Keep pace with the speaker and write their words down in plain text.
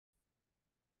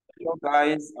Hello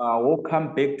guys,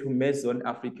 welcome back to Maison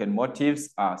African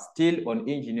Motives, still on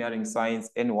engineering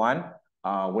science N1,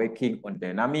 working on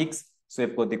dynamics. So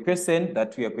we've got the question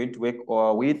that we are going to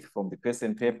work with from the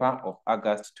question paper of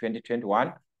August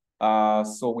 2021.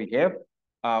 So we have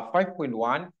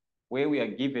 5.1, where we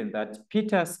are given that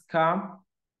Peter's car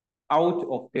out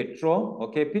of petrol,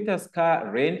 okay? Peter's car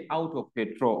ran out of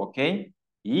petrol, okay?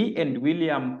 He and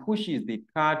William pushes the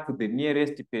car to the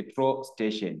nearest petrol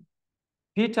station.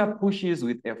 Peter pushes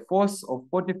with a force of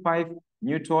 45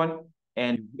 Newton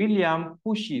and William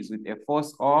pushes with a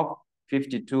force of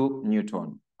 52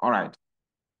 Newton. All right.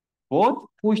 Both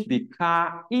push the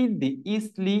car in the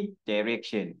easterly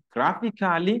direction.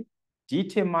 Graphically,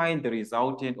 determine the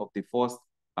resultant of the force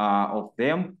of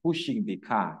them pushing the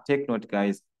car. Take note,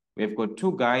 guys. We've got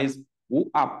two guys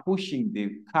who are pushing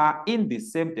the car in the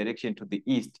same direction to the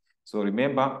east. So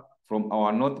remember, from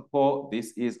our North Pole,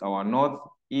 this is our north,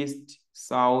 east,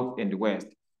 south, and west.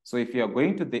 So if you are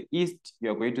going to the east,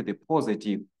 you are going to the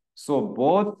positive. So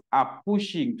both are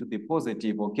pushing to the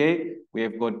positive, okay? We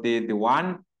have got the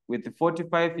one with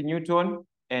 45 Newton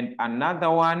and another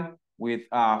one with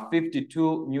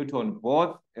 52 Newton,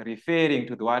 both referring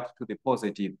to the what? To the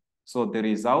positive. So the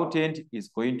resultant is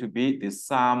going to be the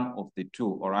sum of the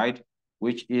two, all right?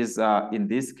 Which is, in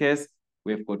this case,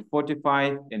 we've got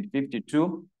 45 and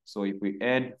 52. So if we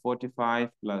add 45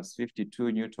 plus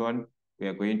 52 Newton, we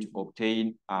are going to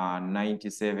obtain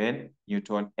 97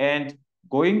 Newton. And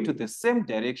going to the same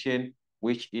direction,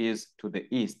 which is to the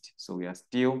east. So we are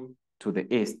still to the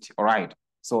east. All right.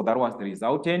 So that was the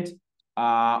resultant.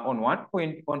 On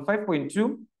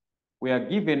 5.2, we are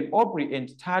given Aubrey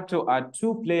and Tato are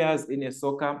two players in a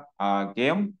soccer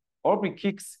game. Aubrey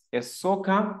kicks a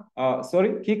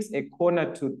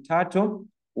corner to Tato,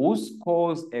 who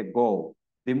scores a goal.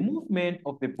 The movement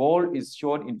of the ball is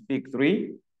shown in Fig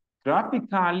 3.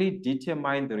 Graphically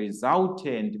determine the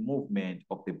resultant movement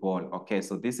of the ball. Okay,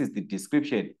 so this is the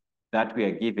description that we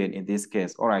are given in this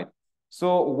case. All right.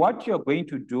 So what you're going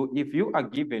to do, if you are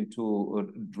given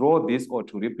to draw this or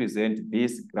to represent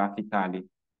this graphically,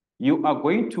 you are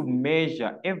going to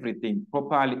measure everything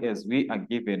properly as we are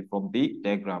given from the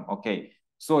diagram. Okay.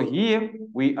 So here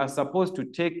we are supposed to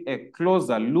take a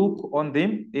closer look on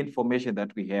the information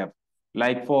that we have.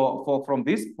 Like from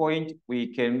this point,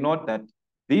 we can note that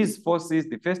these forces,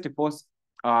 the first force,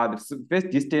 the first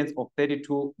distance of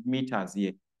 32 meters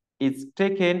here, it's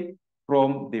taken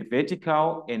from the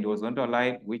vertical and horizontal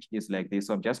line, which is like this.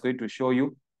 So I'm just going to show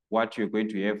you what you're going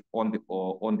to have on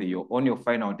your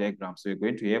final diagram. So you're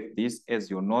going to have this as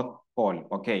your north pole.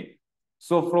 Okay.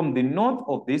 So from the north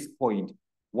of this point,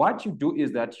 what you do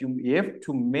is that you have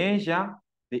to measure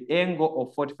the angle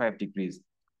of 45 degrees,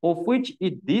 of which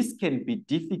this can be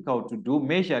difficult to do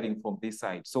measuring from this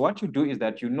side. So what you do is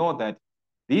that you know that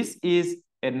this is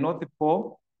a north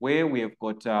pole where we have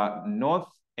got north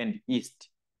and east.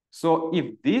 So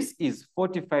if this is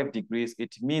 45 degrees,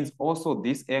 it means also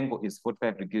this angle is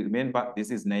 45 degrees. Remember,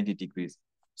 this is 90 degrees.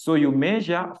 So you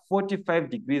measure 45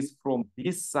 degrees from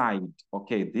this side.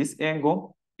 Okay, this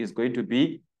angle is going to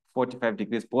be 45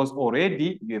 degrees because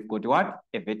already you have got what?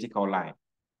 A vertical line.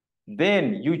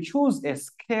 Then you choose a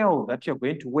scale that you're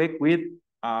going to work with.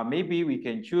 Maybe we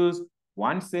can choose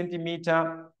 1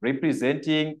 centimeter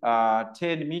representing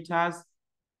 10 meters.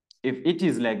 If it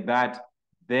is like that,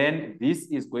 then this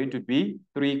is going to be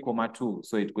 3,2.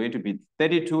 So it's going to be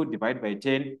 32 divided by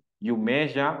 10. You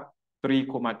measure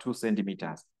 3,2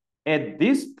 centimeters. At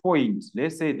this point,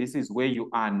 let's say this is where you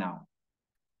are now.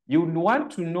 You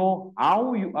want to know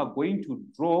how you are going to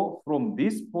draw from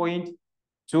this point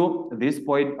to this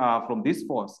point from this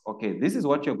force. Okay, this is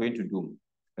what you're going to do.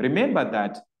 Remember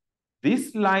that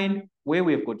this line where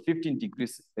we've got 15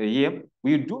 degrees here,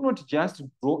 we do not just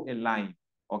draw a line.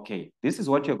 Okay, this is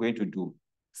what you're going to do.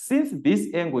 Since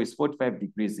this angle is 45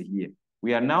 degrees here,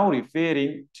 we are now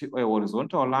referring to a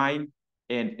horizontal line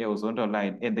and a horizontal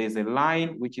line. And there's a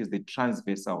line which is the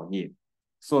transversal here.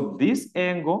 So this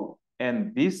angle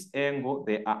and this angle,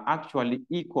 they are actually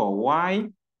equal. Why?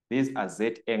 These are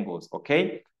Z angles,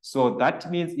 okay? So that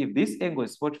means if this angle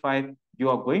is 45, you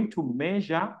are going to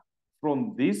measure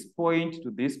from this point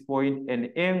to this point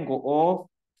an angle of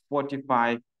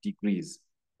 45 degrees.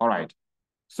 All right.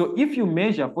 So if you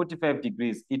measure 45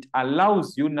 degrees, it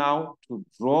allows you now to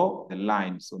draw the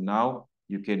line. So now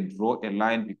you can draw a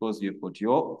line because you've got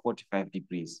your 45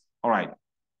 degrees. All right.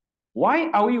 Why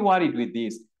are we worried with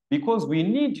this? Because we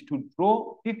need to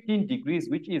draw 15 degrees,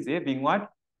 which is having what?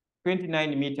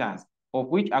 29 meters, of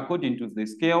which according to the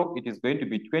scale, it is going to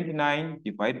be 29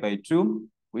 divided by 2,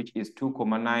 which is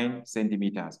 2,9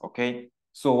 centimeters, okay?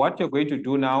 So what you're going to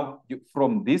do now,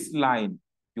 from this line,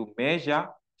 you measure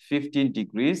 15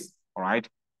 degrees, all right?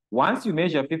 Once you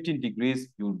measure 15 degrees,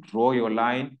 you draw your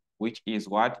line, which is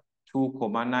what?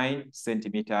 2,9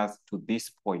 centimeters to this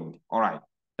point, all right?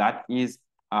 That is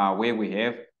where we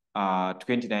have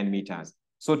 29 meters.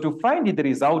 So to find the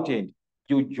resultant,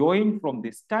 you join from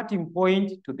the starting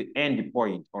point to the end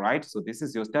point, all right? So this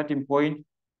is your starting point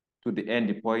to the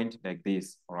end point like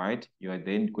this, all right? You are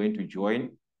then going to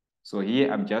join. So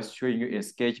here I'm just showing you a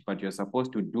sketch, but you're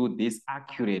supposed to do this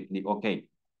accurately, okay?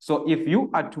 So if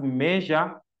you are to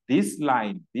measure this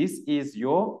line, this is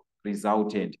your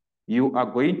resultant. You are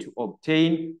going to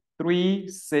obtain 3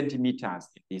 centimeters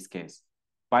in this case.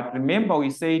 But remember,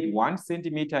 we said 1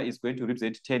 centimeter is going to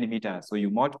represent 10 meters. So you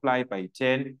multiply by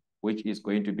 10, which is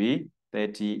going to be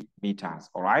 30 meters,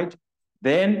 all right?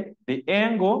 Then the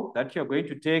angle that you're going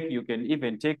to take, you can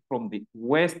even take from the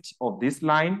west of this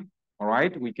line, all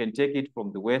right? We can take it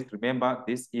from the west. Remember,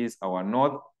 this is our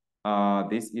north,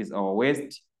 this is our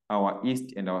west, our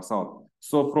east, and our south.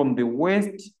 So from the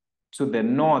west to the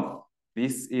north,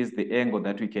 this is the angle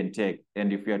that we can take.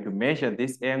 And if we are to measure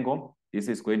this angle, this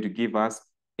is going to give us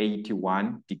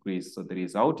 81 degrees. So the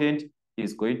resultant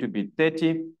is going to be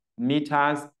 30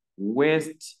 meters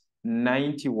west,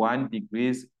 91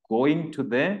 degrees going to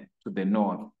the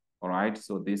north. All right.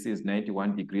 So this is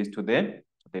 91 degrees to the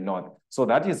north. So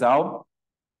that is how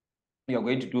you're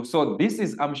going to do. So this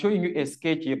is, I'm showing you a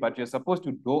sketch here, but you're supposed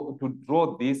to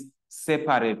draw this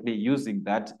separately using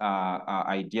that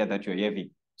idea that you're having.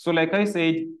 So like I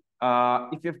said,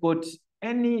 if you've got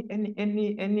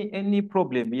any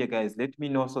problem here, guys, let me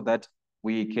know so that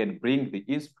we can bring the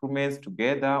instruments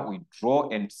together, we draw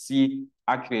and see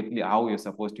accurately how you're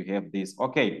supposed to have this.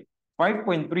 Okay,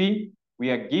 5.3, we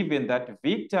are given that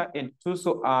Victor and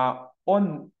Tuso are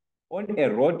on a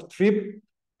road trip,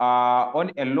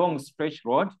 on a long stretch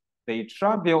road. They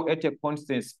travel at a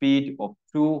constant speed of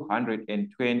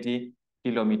 220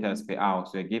 kilometers per hour.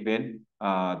 So you're given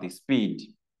the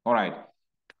speed. All right.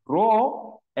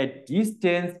 Draw a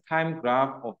distance time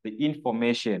graph of the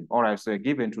information. All right. So you're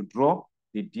given to draw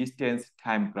the distance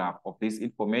time graph of this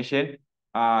information.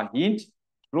 Hint,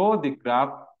 draw the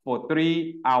graph for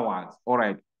 3 hours. All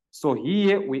right. So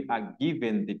here we are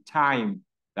given the time,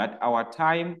 that our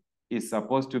time is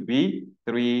supposed to be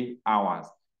 3 hours.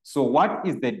 So what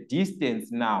is the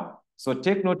distance now? So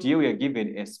take note here, we are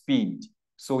given a speed.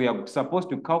 So we are supposed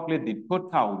to calculate the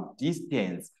total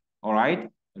distance, all right?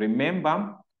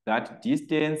 Remember that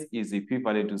distance is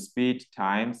equivalent to speed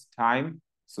times time.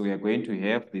 So we are going to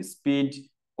have the speed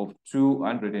of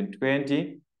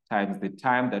 220 times the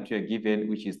time that you are given,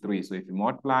 which is 3. So if you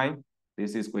multiply,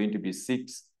 this is going to be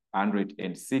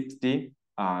 660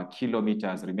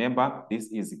 kilometers. Remember,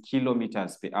 this is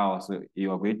kilometers per hour. So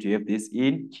you are going to have this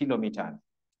in kilometers.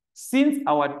 Since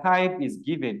our time is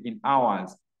given in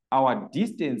hours, our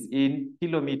distance in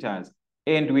kilometers,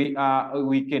 and we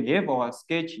can have our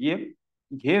sketch here,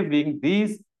 having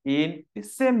this in the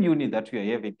same unit that we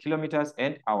are having, kilometers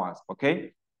and hours,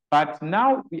 okay? But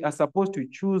now we are supposed to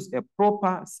choose a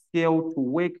proper scale to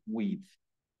work with.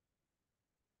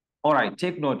 All right,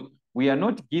 take note. We are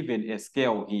not given a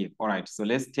scale here. All right, so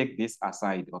let's take this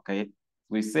aside, okay?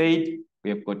 We said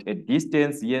we have got a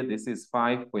distance here. This is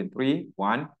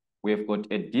 5.31. We have got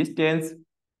a distance,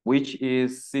 which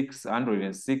is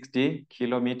 660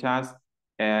 kilometers,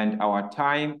 and our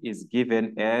time is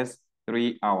given as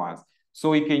 3 hours. So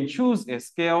we can choose a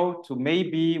scale to,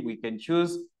 maybe we can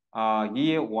choose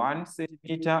here 1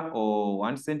 centimeter or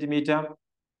 1 centimeter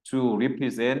to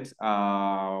represent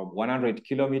 100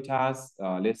 kilometers.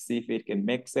 Let's see if it can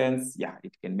make sense. Yeah,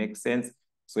 it can make sense.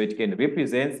 So it can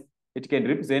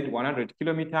represent 100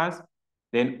 kilometers.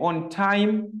 Then on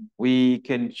time, we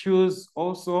can choose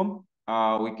also,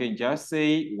 we can just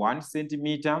say 1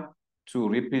 centimeter to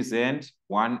represent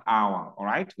 1 hour. All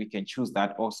right, we can choose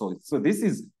that also. So this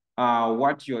is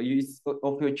what you're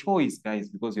of your choice, guys,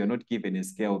 because you're not given a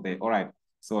scale there. All right.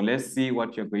 So let's see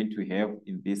what you're going to have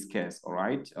in this case, all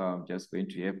right? I'm just going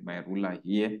to have my ruler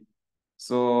here.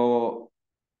 So,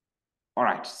 all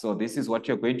right, so this is what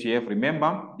you're going to have.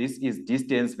 Remember, this is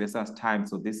distance versus time.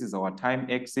 So this is our time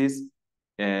axis,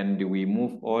 and we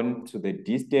move on to the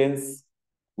distance,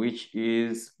 which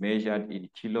is measured in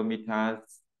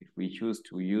kilometers. If we choose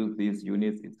to use these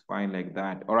units, it's fine like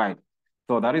that. All right,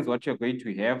 so that is what you're going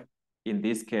to have in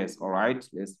this case. All right,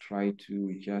 let's try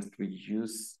to just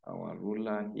reduce our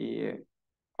ruler here.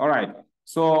 All right,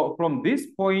 so from this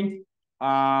point,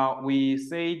 we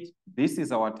said this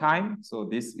is our time. So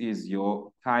this is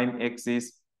your time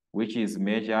axis, which is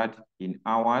measured in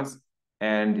hours.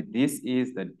 And this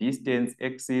is the distance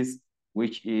axis,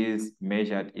 which is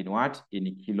measured in what?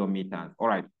 In kilometers. All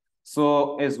right,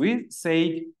 So as we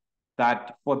said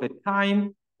that for the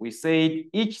time, we said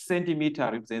each centimeter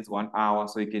represents 1 hour.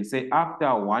 So you can say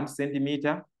after 1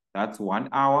 centimeter, that's 1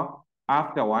 hour.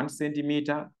 After 1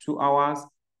 centimeter, 2 hours.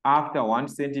 After 1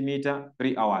 centimeter,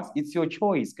 3 hours. It's your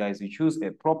choice, guys. You choose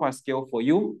a proper scale for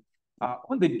you.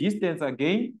 On the distance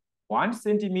again, 1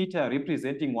 centimeter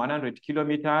representing 100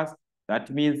 kilometers. That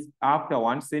means after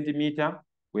 1 centimeter,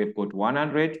 we've got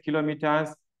 100 kilometers.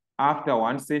 After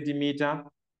 1 centimeter,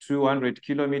 200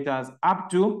 kilometers up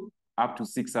to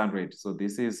 600. So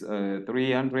this is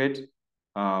 300,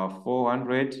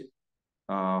 400,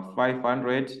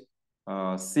 500,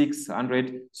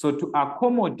 600. So to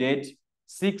accommodate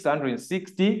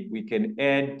 660, we can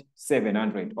add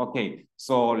 700. Okay,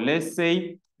 so let's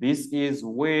say this is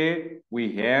where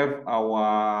we have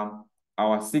our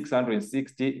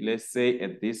 660, let's say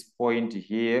at this point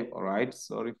here. All right,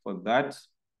 sorry for that.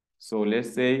 So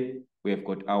let's say we have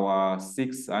got our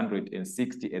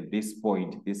 660 at this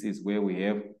point. This is where we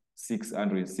have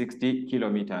 660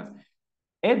 kilometers.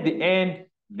 At the end,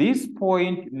 this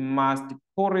point must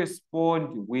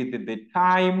correspond with the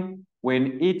time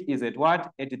when it is at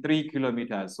what? At 3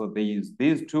 kilometers. So these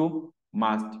two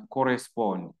must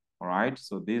correspond. All right.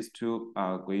 So these two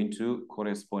are going to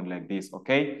correspond like this.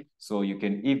 Okay. So you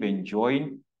can even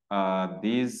join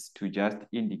these to just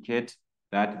indicate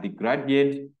that the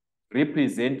gradient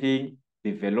representing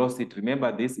the velocity.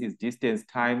 Remember, this is distance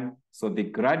time. So the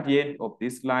gradient of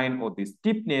this line or the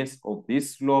steepness of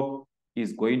this slope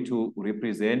is going to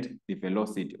represent the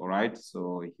velocity. All right.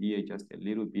 So here, just a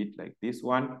little bit like this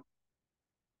one.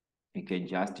 You can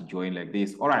just join like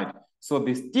this. All right. So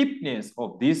the steepness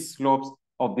of these slopes,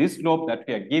 of this slope that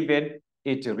we are given,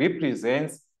 it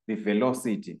represents the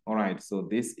velocity. All right. So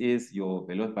this is your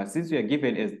velocity. But since we are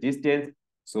given as distance,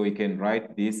 so we can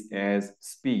write this as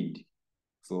speed.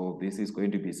 So this is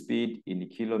going to be speed in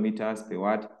kilometers per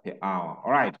what? Per hour.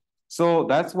 All right. So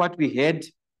that's what we had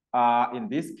in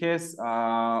this case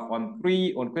on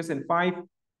question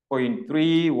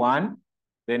 5.31.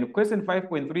 Then question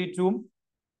 5.32,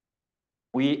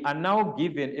 we are now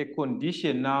given a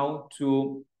condition now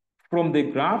to, from the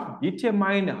graph,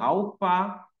 determine how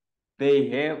far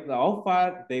they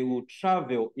will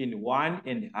travel in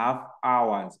 1.5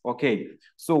 hours. Okay,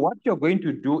 so what you're going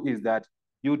to do is that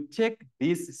you take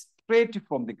this straight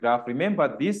from the graph.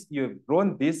 Remember this, you've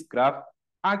drawn this graph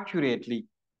accurately.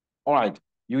 All right,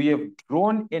 you have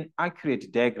drawn an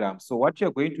accurate diagram. So what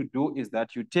you're going to do is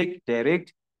that you take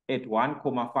direct at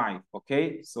 1,5,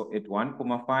 okay? So at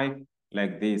 1,5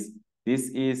 like this. This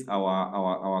is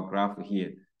our graph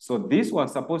here. So this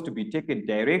was supposed to be taken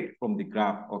direct from the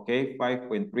graph, okay?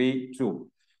 5.32.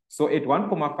 So at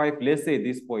 1,5, let's say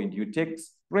this point, you take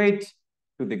straight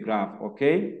to the graph,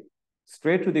 okay?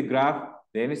 Straight to the graph,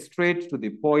 then straight to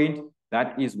the point.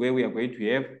 That is where we are going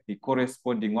to have the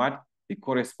corresponding what? The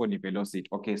corresponding velocity.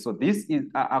 Okay, so this is,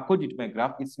 according to my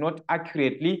graph, it's not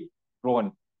accurately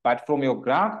drawn. But from your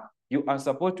graph, you are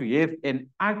supposed to have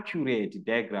an accurate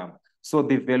diagram. So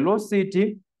the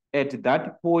velocity at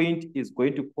that point is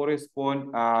going to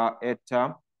correspond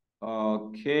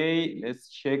okay, let's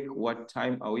check what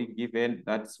time are we given.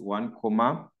 That's 1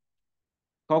 comma.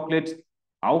 Calculate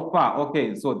how far.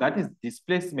 Okay, so that is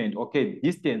displacement. Okay,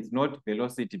 distance, not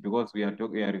velocity, because we are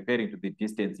referring to the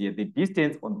distance here. The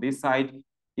distance on this side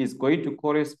is going to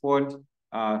correspond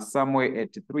somewhere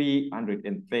at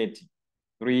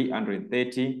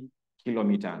 330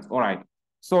 kilometers. All right.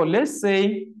 So let's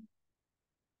say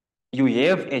you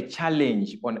have a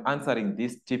challenge on answering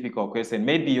this typical question.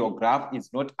 Maybe your graph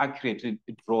is not accurately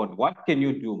drawn. What can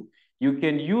you do? You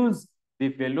can use the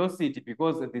velocity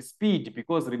because of the speed,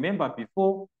 because remember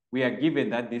before we are given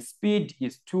that the speed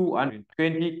is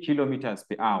 220 kilometers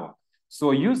per hour.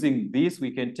 So using this,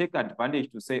 we can take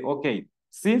advantage to say, okay,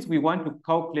 since we want to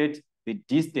calculate the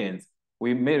distance,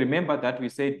 we may remember that we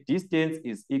said distance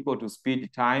is equal to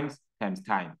speed times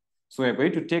time. So we're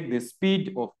going to take the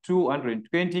speed of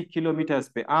 220 kilometers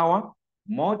per hour,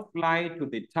 multiply to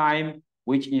the time,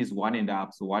 which is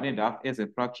 1.5. So 1.5 as a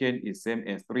fraction is same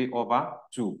as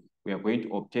 3/2. We are going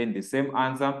to obtain the same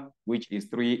answer, which is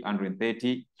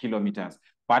 330 kilometers.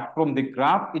 But from the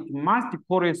graph, it must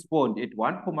correspond at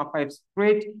 1,5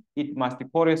 straight, it must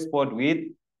correspond with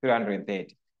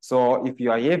 330. So if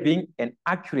you are having an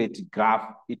accurate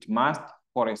graph, it must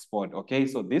correspond, okay?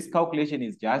 So this calculation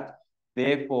is just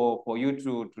there for you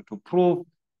to prove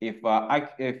if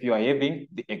you are having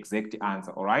the exact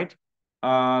answer, all right?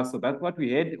 So that's what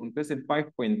we had on question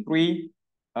 5.3.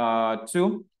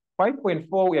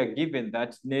 5.4, we are given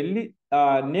that Neil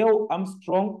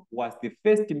Armstrong was the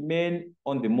first man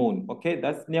on the moon, okay?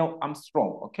 That's Neil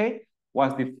Armstrong, okay?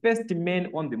 was the first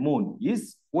man on the moon.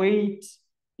 His weight,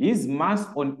 his mass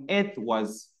on Earth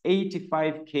was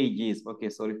 85 kgs. Okay,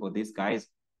 sorry for this, guys.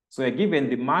 So we're given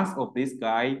the mass of this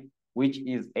guy, which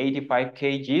is 85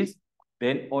 kgs.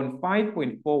 Then on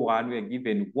 5.41, we're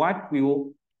given what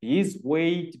will his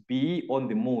weight be on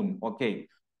the moon. Okay,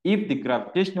 if the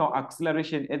gravitational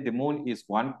acceleration at the moon is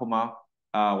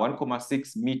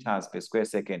 1.6 meters per square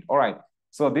second. All right,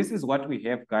 so this is what we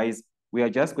have, guys. We are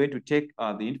just going to take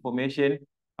the information.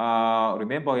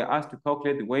 Remember, we are asked to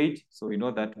calculate the weight. So we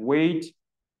know that weight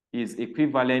is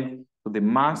equivalent to the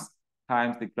mass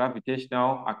times the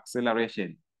gravitational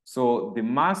acceleration. So the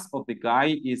mass of the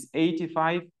guy is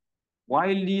 85,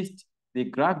 while the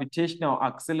gravitational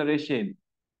acceleration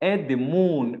at the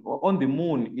moon, or on the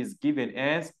moon, is given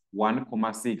as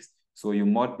 1.6. So you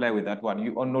multiply with that one.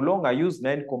 You no longer use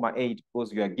 9.8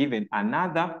 because you are given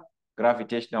another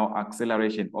gravitational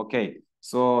acceleration. Okay,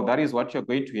 so that is what you're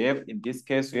going to have in this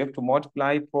case. You have to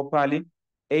multiply properly.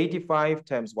 85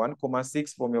 times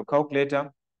 1.6 from your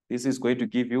calculator. This is going to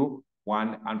give you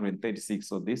 136.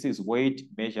 So this is weight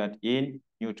measured in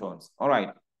newtons. All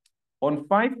right. On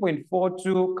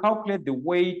 5.42, calculate the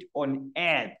weight on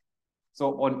Earth.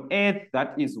 So on Earth,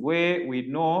 that is where we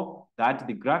know that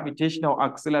the gravitational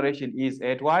acceleration is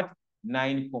at what?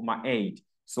 9.8.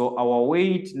 So our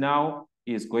weight now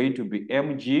is going to be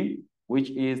mg, which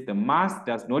is the mass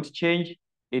does not change.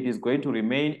 It is going to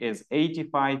remain as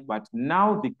 85, but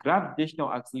now the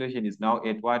gravitational acceleration is now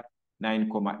at what?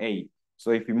 9.8.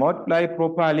 So if you multiply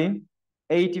properly,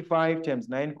 85 times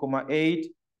 9.8,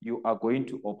 you are going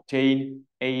to obtain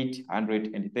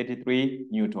 833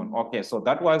 Newton. Okay, so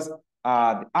that was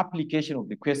the application of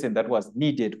the question that was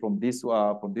needed from this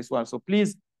one. So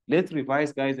please, let's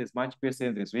revise, guys, as much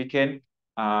questions as we can.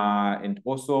 And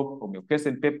also from your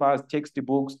question papers,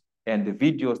 textbooks, and the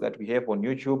videos that we have on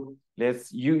YouTube,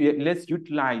 let's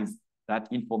utilize that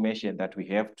information that we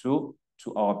have to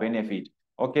our benefit.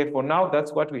 Okay, for now,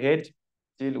 that's what we had.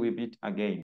 Till we meet again.